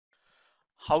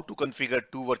how to configure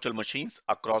two virtual machines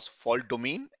across fault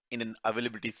domain in an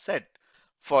availability set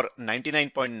for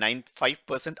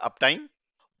 99.95% uptime,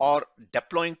 or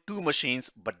deploying two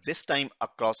machines but this time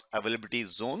across availability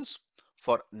zones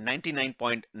for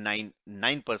 99.99%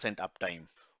 uptime.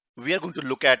 We are going to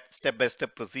look at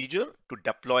step-by-step procedure to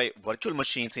deploy virtual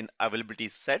machines in availability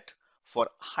set for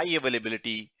high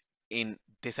availability in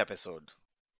this episode.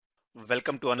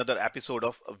 Welcome to another episode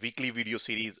of a weekly video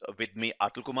series with me,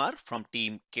 Atul Kumar from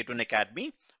Team K2N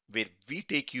Academy, where we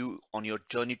take you on your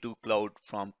journey to cloud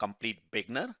from complete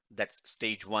beginner, that's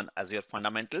stage one as your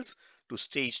fundamentals, to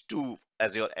stage two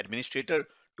as your administrator,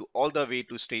 to all the way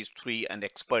to stage three and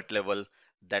expert level,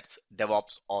 that's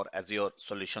DevOps or as your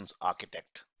solutions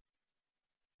architect.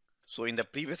 So in the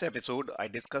previous episode, I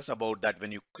discussed about that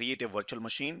when you create a virtual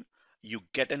machine, you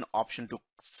get an option to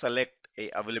select a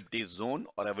availability zone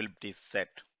or availability set.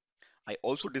 I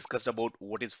also discussed about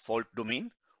what is fault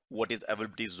domain, what is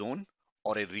availability zone,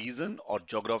 or a region or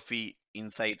geography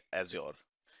inside Azure.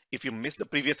 If you missed the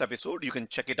previous episode, you can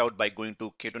check it out by going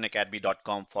to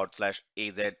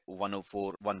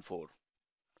k2nacademy.com/AZ10414.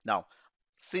 Now,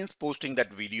 since posting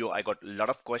that video, I got a lot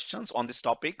of questions on this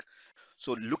topic.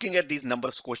 So looking at these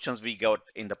numbers of questions we got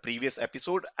in the previous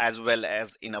episode as well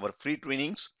as in our free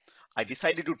trainings, I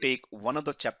decided to take one of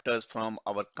the chapters from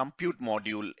our compute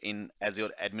module in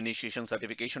Azure Administration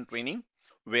Certification Training,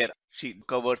 where she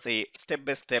covers a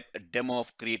step-by-step demo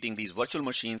of creating these virtual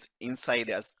machines inside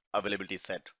as availability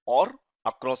set or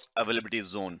across availability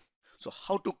zone. So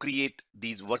how to create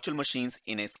these virtual machines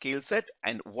in a scale set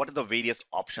and what the various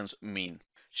options mean.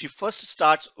 She first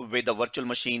starts with the virtual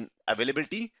machine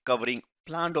availability, covering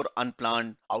planned or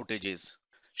unplanned outages.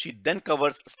 She then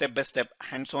covers step-by-step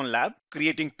hands-on lab,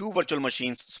 creating two virtual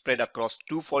machines spread across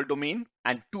two fault domain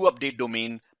and two update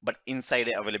domain, but inside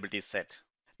a availability set.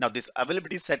 Now this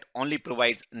availability set only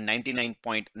provides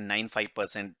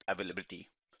 99.95% availability.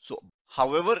 So,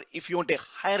 however, if you want a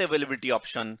higher availability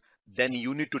option, then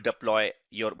you need to deploy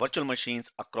your virtual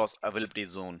machines across availability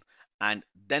zone, and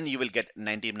then you will get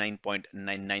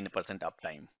 99.99%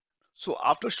 uptime. So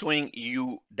after showing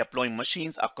you deploying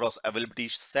machines across availability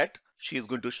set, she is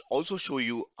going to also show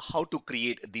you how to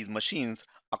create these machines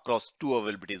across two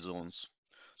availability zones.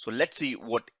 So let's see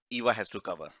what Eva has to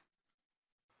cover.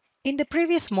 In the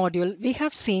previous module, we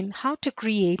have seen how to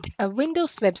create a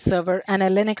Windows web server and a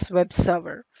Linux web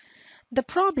server. The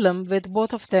problem with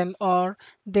both of them are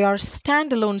they are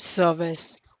standalone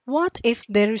servers. What if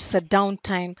there is a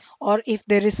downtime or if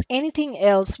there is anything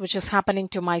else which is happening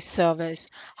to my servers?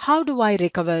 How do I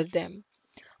recover them?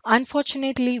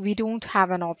 Unfortunately, we don't have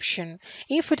an option.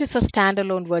 If it is a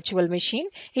standalone virtual machine,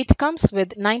 it comes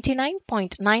with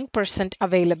 99.9%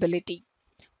 availability,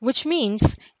 which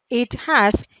means it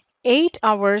has 8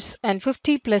 hours and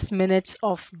 50 plus minutes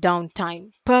of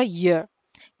downtime per year.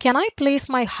 Can I place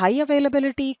my high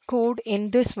availability code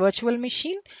in this virtual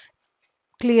machine?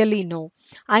 Clearly, no.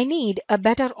 I need a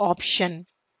better option.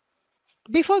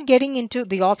 Before getting into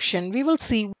the option, we will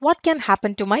see what can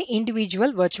happen to my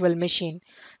individual virtual machine.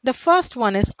 The first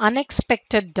one is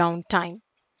unexpected downtime.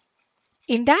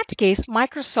 In that case,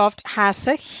 Microsoft has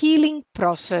a healing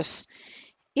process.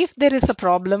 If there is a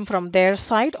problem from their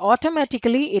side,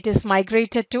 automatically it is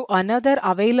migrated to another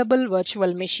available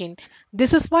virtual machine.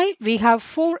 This is why we have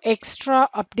 4 extra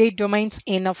update domains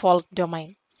in a fault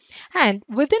domain. And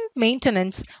within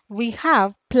maintenance, we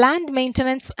have planned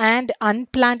maintenance and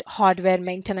unplanned hardware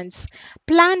maintenance.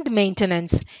 Planned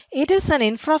maintenance, it is an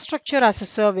infrastructure as a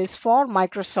service for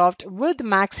Microsoft with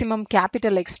maximum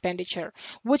capital expenditure,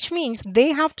 which means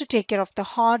they have to take care of the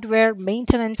hardware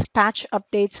maintenance, patch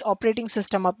updates, operating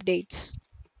system updates.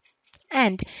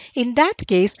 And in that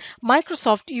case,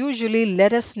 Microsoft usually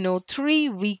let us know 3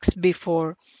 weeks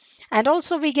before. And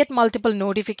also we get multiple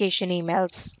notification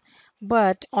emails.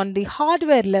 But on the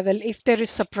hardware level, if there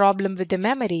is a problem with the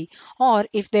memory, or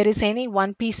if there is any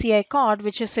one PCI card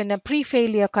which is in a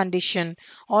pre-failure condition,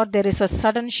 or there is a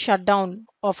sudden shutdown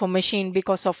of a machine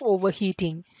because of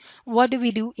overheating, what do we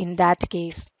do in that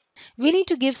case? We need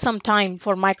to give some time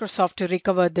for Microsoft to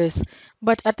recover this.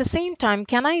 But at the same time,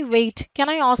 can I wait? Can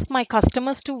I ask my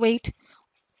customers to wait?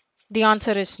 The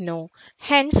answer is no.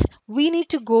 Hence, we need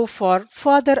to go for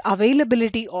further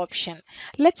availability option.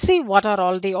 Let's see what are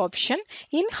all the options.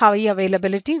 In high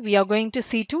availability, we are going to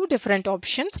see two different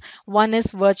options. One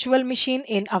is virtual machine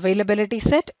in availability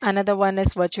set. Another one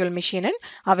is virtual machine in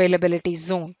availability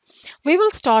zone. We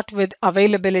will start with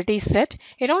availability set.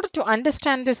 In order to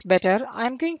understand this better,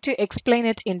 I'm going to explain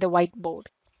it in the whiteboard.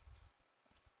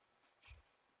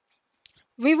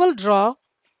 We will draw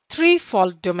 3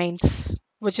 fault domains,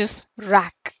 which is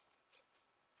rack.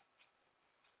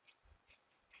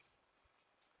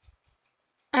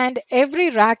 and every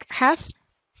rack has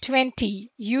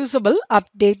 20 usable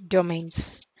update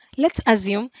domains. Let's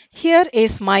assume here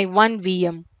is my one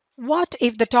VM. What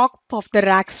if the top of the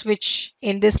rack switch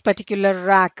in this particular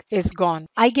rack is gone?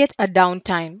 I get a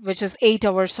downtime, which is 8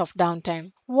 hours of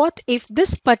downtime. What if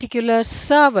this particular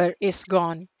server is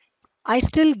gone? I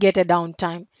still get a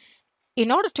downtime.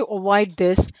 In order to avoid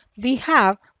this, we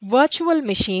have virtual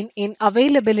machine in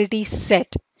availability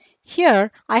set.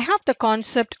 Here, I have the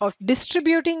concept of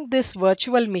distributing this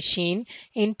virtual machine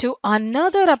into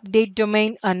another update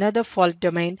domain, another fault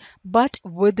domain, but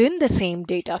within the same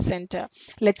data center.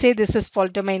 Let's say this is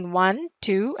fault domain 1,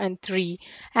 2, and 3.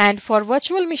 And for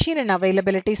virtual machine and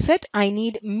availability set, I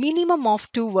need minimum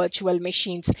of 2 virtual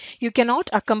machines. You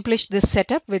cannot accomplish this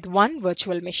setup with one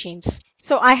virtual machines.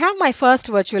 So I have my first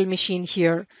virtual machine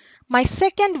here. My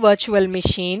second virtual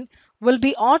machine will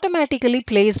be automatically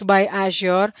placed by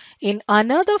Azure in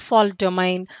another fault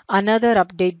domain, another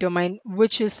update domain,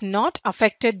 which is not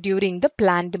affected during the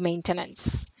planned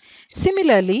maintenance.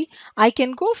 Similarly, I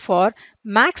can go for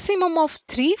maximum of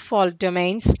 3 fault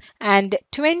domains and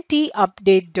 20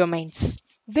 update domains.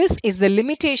 This is the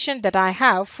limitation that I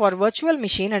have for virtual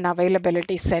machine and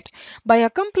availability set. By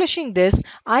accomplishing this,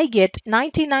 I get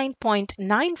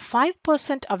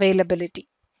 99.95% availability,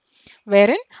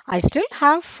 wherein I still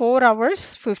have 4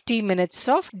 hours 50 minutes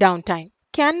of downtime.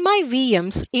 Can my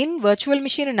VMs in virtual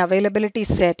machine and availability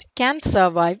set can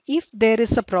survive if there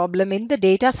is a problem in the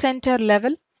data center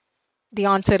level? The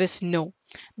answer is no,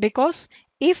 because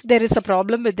if there is a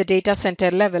problem with the data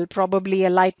center level, probably a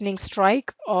lightning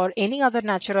strike or any other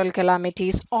natural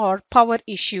calamities or power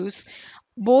issues,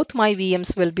 both my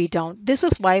VMs will be down. This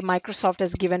is why Microsoft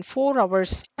has given 4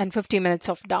 hours and 50 minutes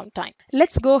of downtime.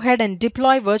 Let's go ahead and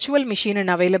deploy virtual machine and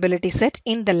availability set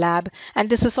in the lab. And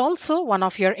this is also one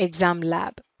of your exam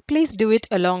lab. Please do it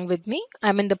along with me.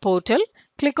 I'm in the portal.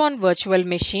 Click on virtual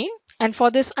machine. And for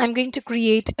this, I'm going to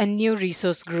create a new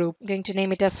resource group. I'm going to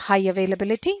name it as high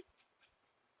availability.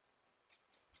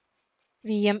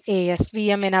 VMAS,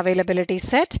 VM in availability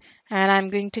set. And I'm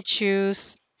going to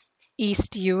choose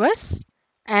East US.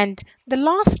 And the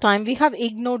last time we have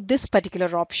ignored this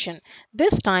particular option.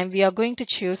 This time we are going to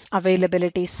choose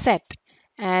availability set.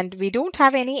 And we don't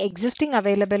have any existing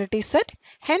availability set.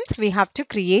 Hence we have to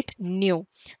create new.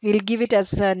 We'll give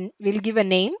a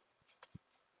name.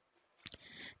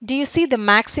 Do you see the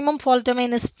maximum fault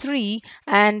domain is 3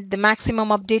 and the maximum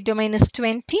update domain is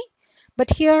 20? But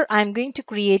here I'm going to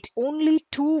create only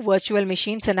 2 virtual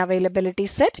machines and availability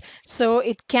set. So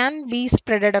it can be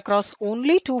spreaded across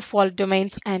only 2 fault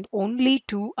domains and only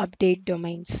 2 update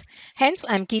domains. Hence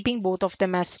I'm keeping both of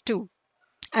them as 2.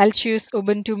 I'll choose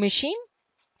Ubuntu machine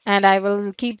and I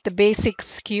will keep the basic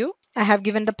SKU. I have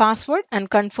given the password and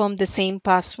confirm the same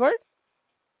password.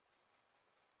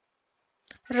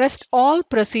 Rest all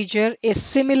procedure is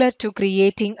similar to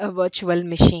creating a virtual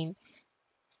machine.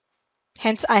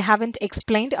 Hence, I haven't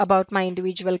explained about my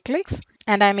individual clicks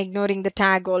and I'm ignoring the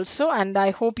tag also. And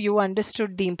I hope you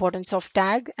understood the importance of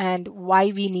tag and why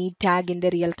we need tag in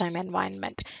the real-time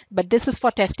environment. But this is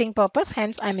for testing purpose.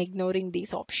 Hence, I'm ignoring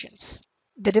these options.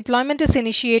 The deployment is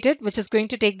initiated, which is going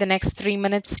to take the next 3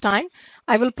 minutes time.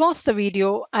 I will pause the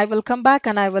video. I will come back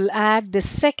and I will add the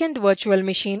second virtual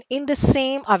machine in the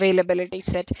same availability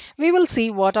set. We will see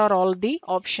what are all the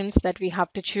options that we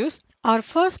have to choose. Our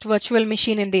first virtual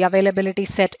machine in the availability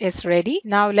set is ready.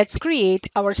 Now let's create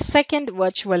our second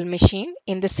virtual machine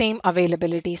in the same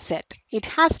availability set. It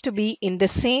has to be in the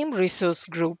same resource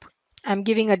group. I'm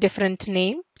giving a different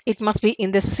name. It must be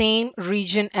in the same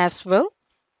region as well.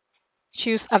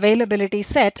 Choose availability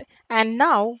set, and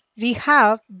now we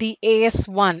have the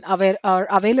AS1 our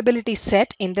availability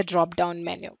set in the drop down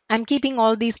menu. I'm keeping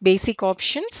all these basic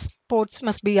options. Ports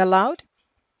must be allowed.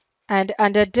 And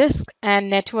under disk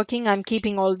and networking, I'm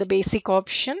keeping all the basic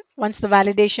option. Once the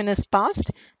validation is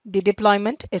passed, the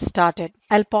deployment is started.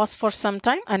 I'll pause for some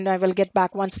time and I will get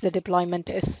back once the deployment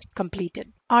is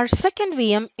completed. Our second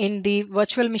VM in the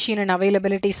virtual machine and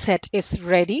availability set is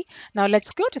ready. Now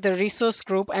let's go to the resource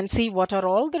group and see what are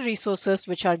all the resources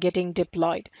which are getting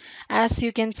deployed. As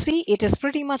you can see, it is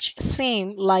pretty much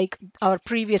same like our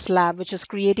previous lab, which is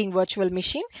creating virtual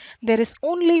machine. There is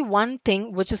only one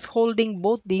thing which is holding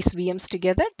both these VMs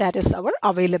together, that is our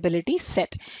availability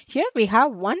set. Here we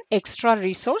have one extra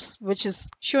resource which is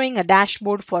showing a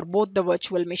dashboard for both the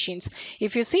virtual machines.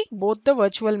 If you see, both the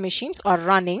virtual machines are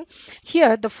running.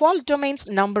 Here the fault domains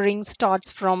numbering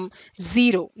starts from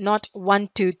 0, not 1,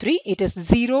 2, 3. It is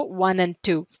 0, 1 and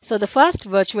 2. So the first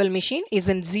virtual machine is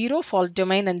in 0 fault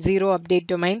domain and 0 update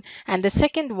domain, and the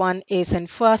second one is in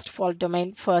first fault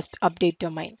domain, first update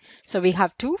domain. So we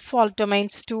have two fault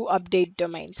domains, two update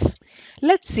domains.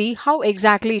 Let's see how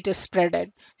exactly it is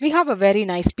spreaded. We have a very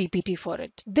nice PPT for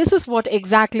it. This is what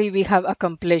exactly we have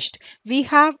accomplished. We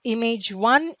have image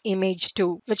 1, image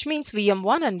 2, which means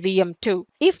VM1 and VM2.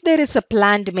 If there is a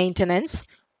planned maintenance,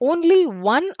 only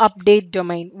one update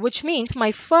domain, which means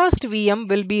my first VM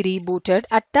will be rebooted.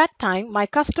 At that time, my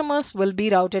customers will be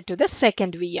routed to the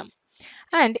second VM.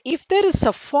 And if there is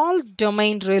a fault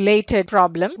domain related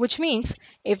problem, which means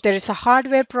if there is a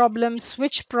hardware problem,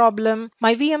 switch problem,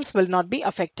 my VMs will not be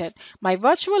affected. My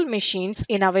virtual machines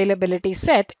in availability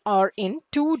set are in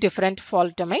two different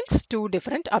fault domains, two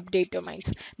different update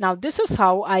domains. Now this is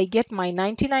how I get my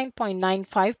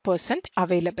 99.95%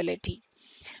 availability,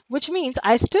 which means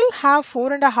I still have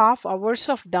 4.5 hours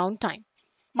of downtime.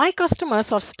 My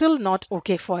customers are still not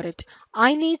okay for it.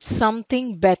 I need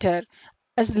something better,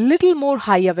 a little more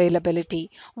high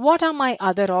availability. What are my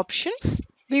other options?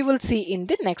 We will see in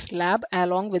the next lab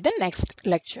along with the next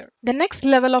lecture. The next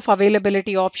level of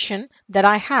availability option that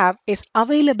I have is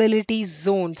availability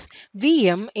zones.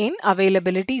 VM in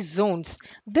availability zones.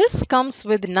 This comes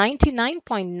with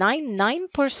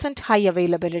 99.99% high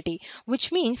availability,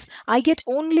 which means I get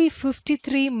only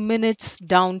 53 minutes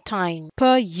downtime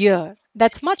per year.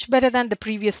 That's much better than the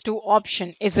previous two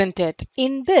option, isn't it?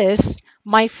 In this,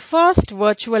 my first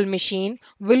virtual machine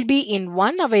will be in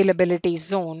one availability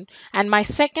zone and my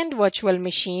second virtual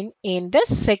machine in the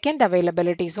second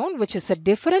availability zone, which is a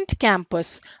different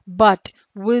campus but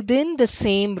within the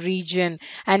same region.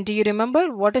 And do you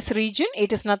remember what is region?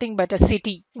 It is nothing but a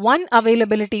city. One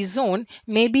availability zone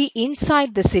may be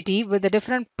inside the city with a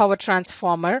different power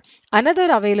transformer. Another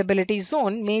availability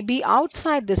zone may be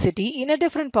outside the city in a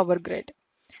different power grid.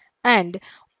 And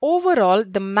overall,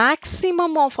 the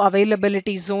maximum of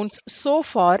availability zones so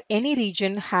far any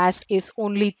region has is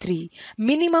only 3.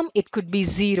 Minimum it could be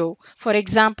 0. For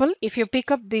example, if you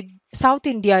pick up the South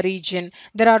India region,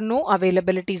 there are no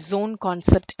availability zone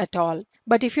concept at all.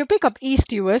 But if you pick up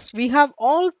East US, we have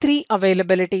all 3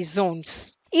 availability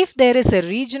zones. If there is a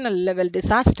regional level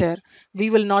disaster, we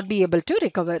will not be able to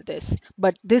recover this.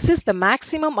 But this is the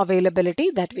maximum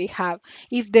availability that we have.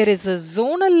 If there is a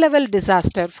zonal level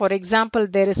disaster, for example,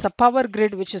 there is a power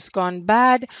grid which has gone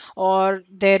bad, or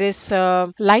there is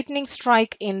a lightning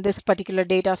strike in this particular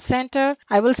data center,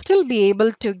 I will still be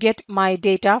able to get my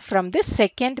data from this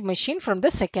second machine, from the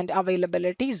second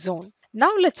availability zone.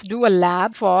 Now let's do a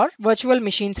lab for virtual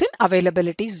machines in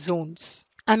availability zones.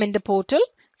 I'm in the portal.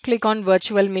 Click on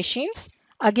virtual machines.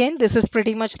 Again, this is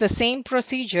pretty much the same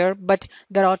procedure, but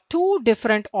there are two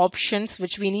different options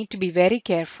which we need to be very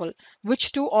careful.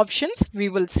 Which two options we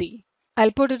will see.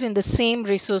 I'll put it in the same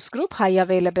resource group, high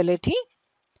availability,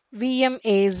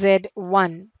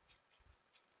 VMAZ1.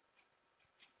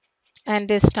 And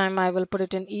this time I will put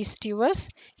it in East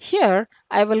US. Here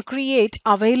I will create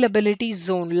availability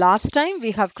zone. Last time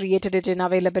we have created it in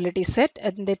availability set,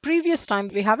 and the previous time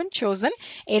we haven't chosen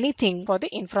anything for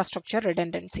the infrastructure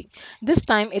redundancy. This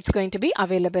time it's going to be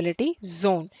availability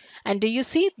zone. And do you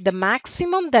see the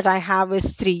maximum that I have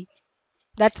is 3.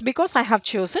 That's because I have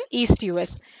chosen East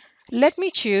US. Let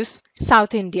me choose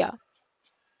South India.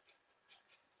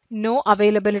 No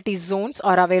availability zones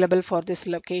are available for this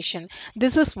location.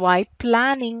 This is why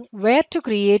planning where to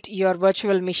create your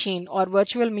virtual machine or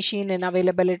virtual machine in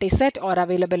availability set or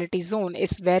availability zone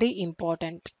is very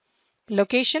important.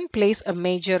 Location plays a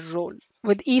major role.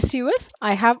 With ECUS,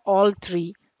 I have all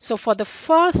 3. So for the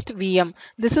first VM,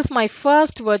 this is my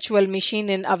first virtual machine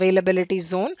in availability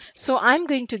zone. So I'm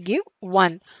going to give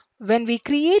 1. When we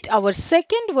create our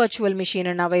second virtual machine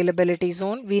in availability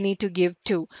zone, we need to give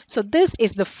 2. So this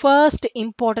is the first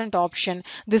important option.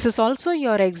 This is also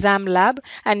your exam lab,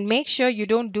 and make sure you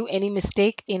don't do any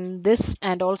mistake in this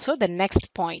and also the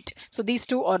next point. So these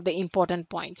two are the important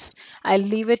points. I'll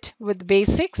leave it with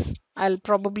basics. I'll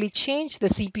probably change the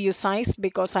CPU size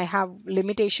because I have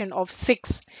limitation of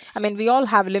 6. I mean, we all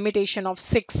have limitation of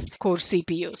 6 core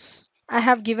CPUs. I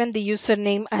have given the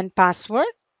username and password.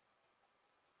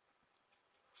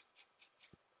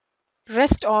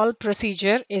 Rest all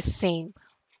procedure is same.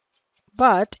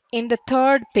 But in the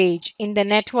third page, in the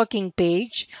networking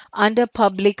page, under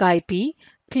public IP,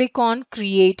 click on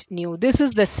create new. This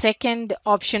is the second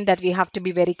option that we have to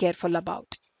be very careful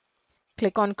about.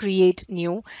 Click on Create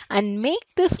New and make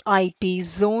this IP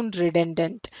zone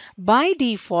redundant. By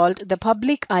default, the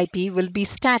public IP will be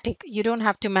static. You don't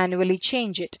have to manually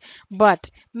change it. But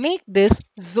make this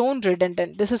zone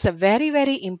redundant. This is a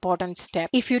very important step.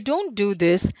 If you don't do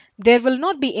this, there will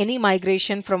not be any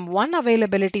migration from one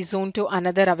availability zone to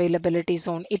another availability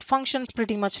zone. It functions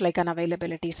pretty much like an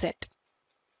availability set.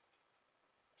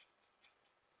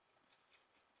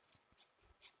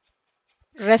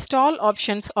 Rest all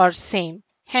options are same.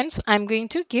 Hence, I'm going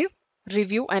to give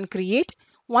review and create.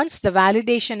 Once the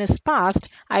validation is passed,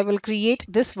 I will create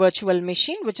this virtual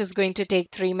machine, which is going to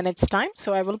take 3 minutes time.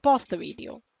 So I will pause the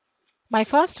video. My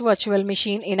first virtual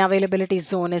machine in availability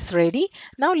zone is ready.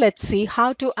 Now let's see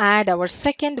how to add our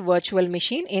second virtual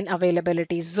machine in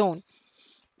availability zone.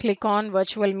 Click on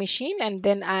virtual machine and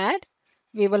then add.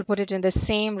 We will put it in the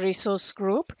same resource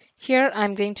group. Here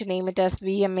I'm going to name it as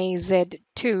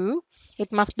VMAZ2.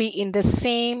 It must be in the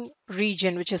same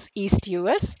region, which is East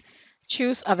US.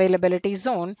 Choose availability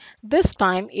zone. This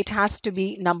time it has to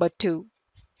be number 2.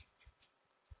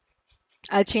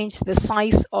 I'll change the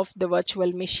size of the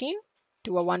virtual machine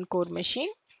to a 1 core machine.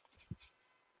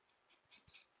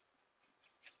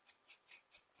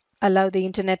 Allow the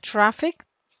internet traffic.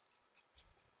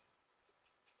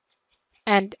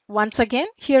 And once again,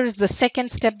 here is the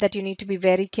second step that you need to be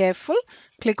very careful.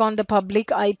 Click on the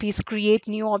public IP's create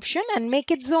new option and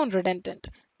make it zone redundant.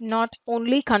 Not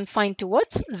only confined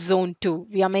towards zone 2.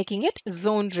 We are making it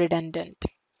zone redundant.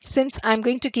 Since I'm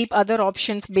going to keep other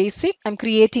options basic, I'm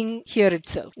creating here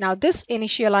itself. Now this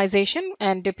initialization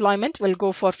and deployment will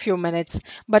go for a few minutes,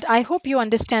 but I hope you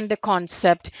understand the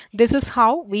concept. This is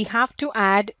how we have to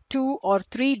add 2 or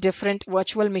 3 different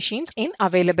virtual machines in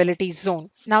availability zone.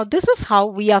 Now this is how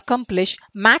we accomplish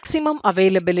maximum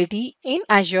availability in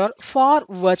Azure for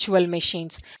virtual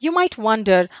machines. You might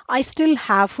wonder, I still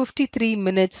have 53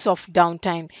 minutes of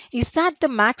downtime. Is that the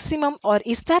maximum or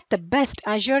is that the best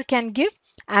Azure can give?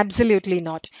 Absolutely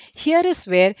not. Here is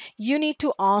where you need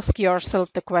to ask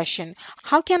yourself the question,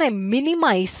 how can I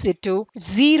minimize it to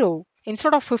 0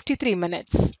 instead of 53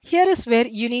 minutes? Here is where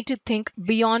you need to think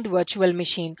beyond virtual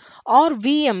machine. Are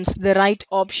VMs the right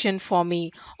option for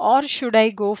me? Or should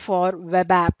I go for web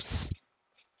apps?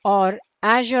 Or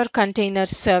Azure Container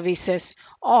Services?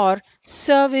 Or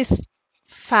Service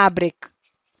Fabric?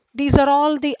 These are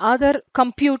all the other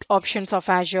compute options of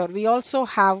Azure. We also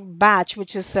have batch,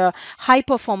 which is high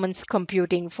performance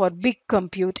computing for big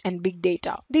compute and big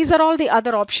data. These are all the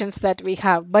other options that we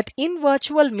have. But in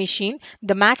virtual machine,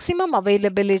 the maximum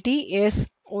availability is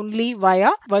only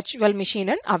via virtual machine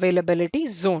and availability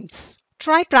zones.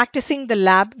 Try practicing the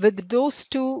lab with those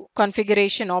 2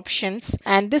 configuration options,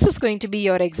 and this is going to be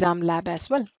your exam lab as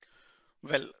well.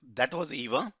 Well, that was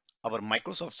Eva, our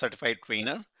Microsoft certified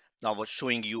trainer. Now was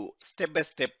showing you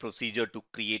step-by-step procedure to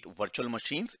create virtual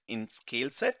machines in scale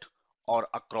set or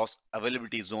across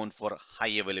availability zone for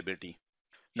high availability.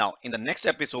 Now, in the next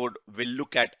episode, we'll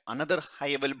look at another high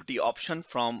availability option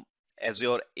from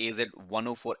Azure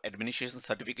AZ104 administration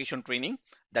certification training,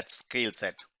 that's scale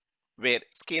set, where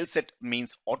scale set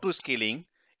means auto scaling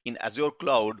in Azure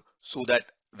cloud so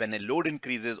that when a load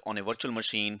increases on a virtual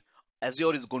machine,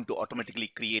 Azure is going to automatically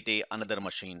create another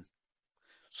machine.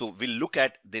 So we'll look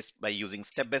at this by using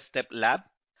step-by-step lab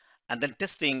and then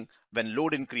testing when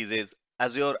load increases,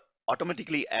 Azure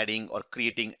automatically adding or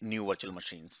creating new virtual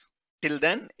machines. Till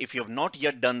then, if you have not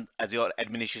yet done Azure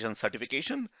administration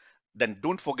certification, then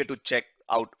don't forget to check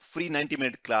out free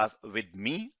 90-minute class with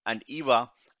me and Eva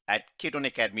at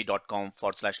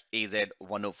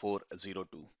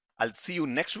ketonacademy.com/AZ10402. I'll see you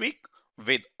next week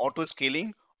with auto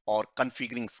scaling or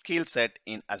configuring scale set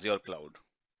in Azure cloud.